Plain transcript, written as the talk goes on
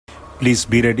Please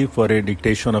be ready for a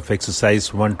dictation of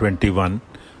exercise 121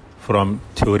 from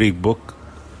Theory Book.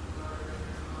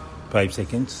 5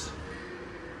 seconds.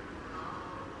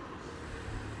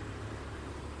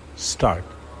 Start.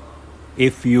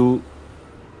 If you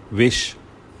wish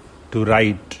to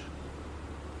write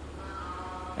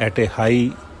at a high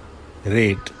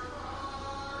rate,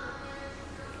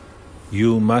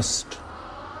 you must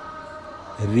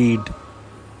read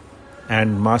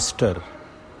and master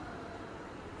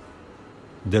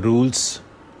the rules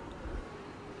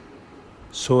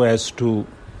so as to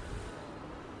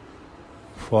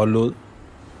follow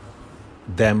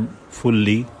them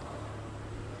fully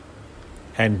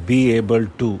and be able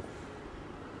to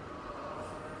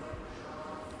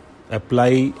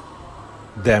apply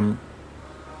them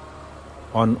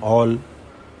on all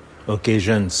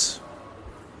occasions.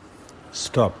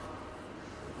 Stop.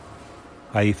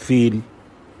 I feel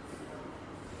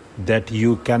that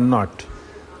you cannot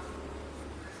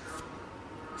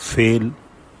fail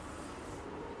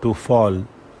to fall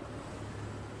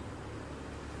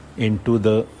into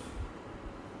the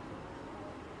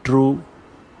true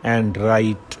and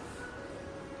right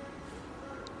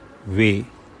way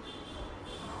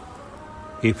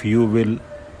if you will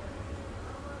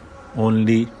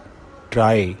only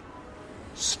try.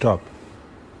 Stop.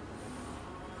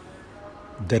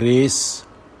 The race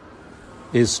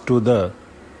is to the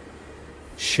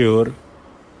sure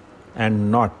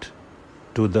and not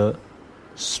to the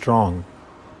strong.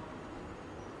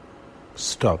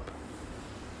 Stop.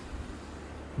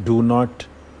 Do not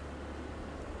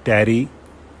tarry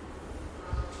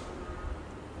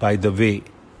by the way.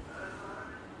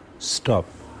 Stop.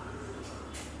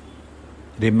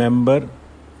 Remember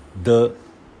the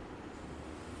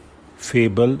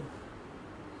fable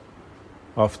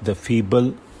of the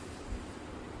feeble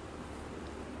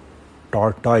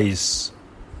tortoise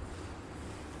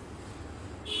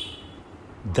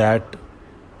that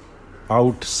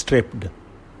outstripped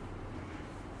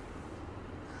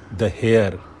the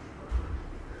hare.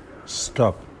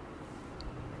 Stop.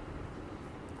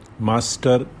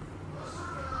 Master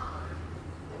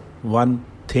one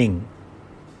thing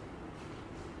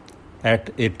at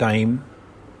a time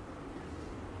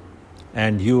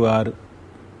and you are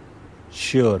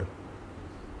sure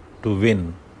to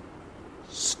win.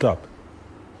 Stop.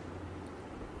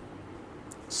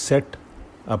 Set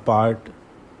apart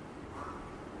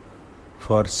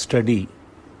for study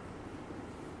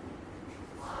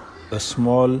a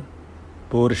small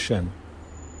portion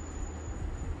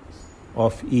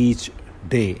of each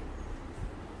day.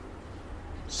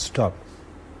 Stop.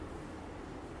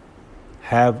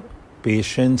 Have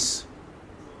patience.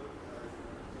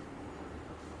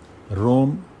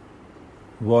 Rome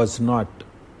was not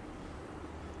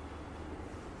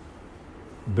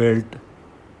built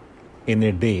in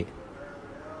a day.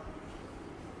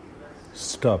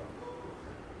 Stop.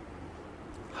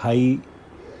 High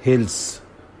hills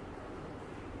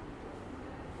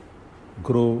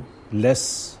grow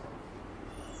less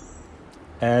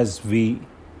as we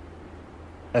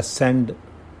ascend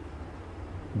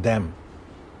them.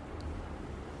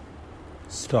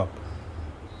 Stop.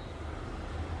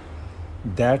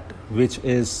 That which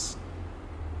is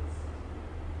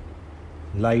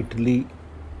lightly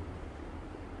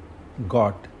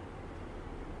got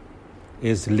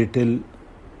is little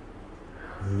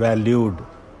valued.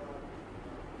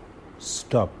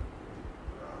 Stop.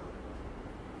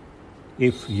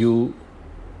 If you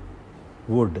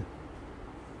would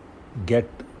get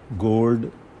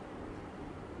gold,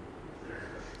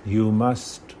 you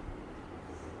must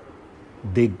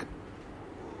dig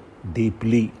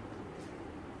deeply.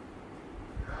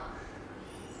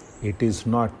 It is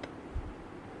not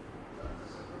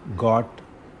got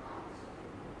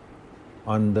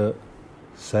on the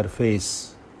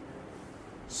surface.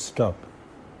 Stop.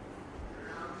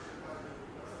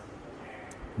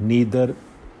 Neither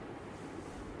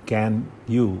can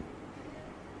you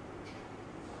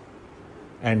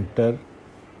enter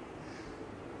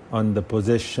on the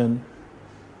possession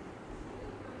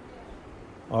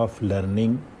of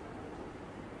learning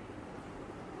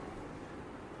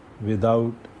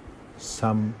without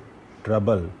some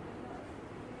trouble.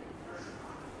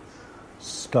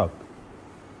 Stop.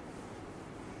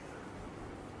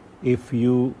 If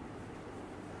you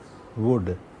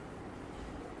would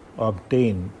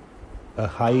obtain a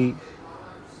high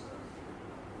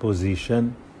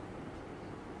position,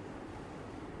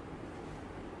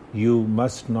 you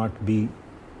must not be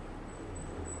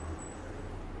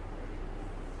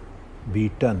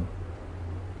beaten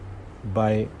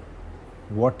by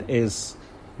what is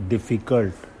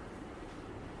difficult.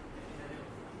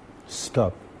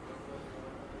 Stop.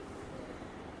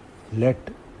 Let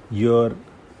your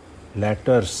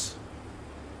letters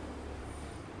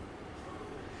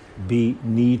be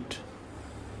neat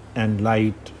and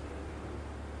light.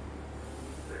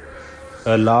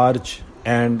 A large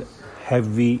and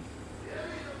heavy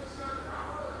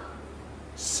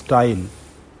style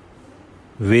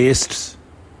wastes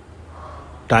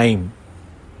time.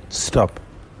 Stop.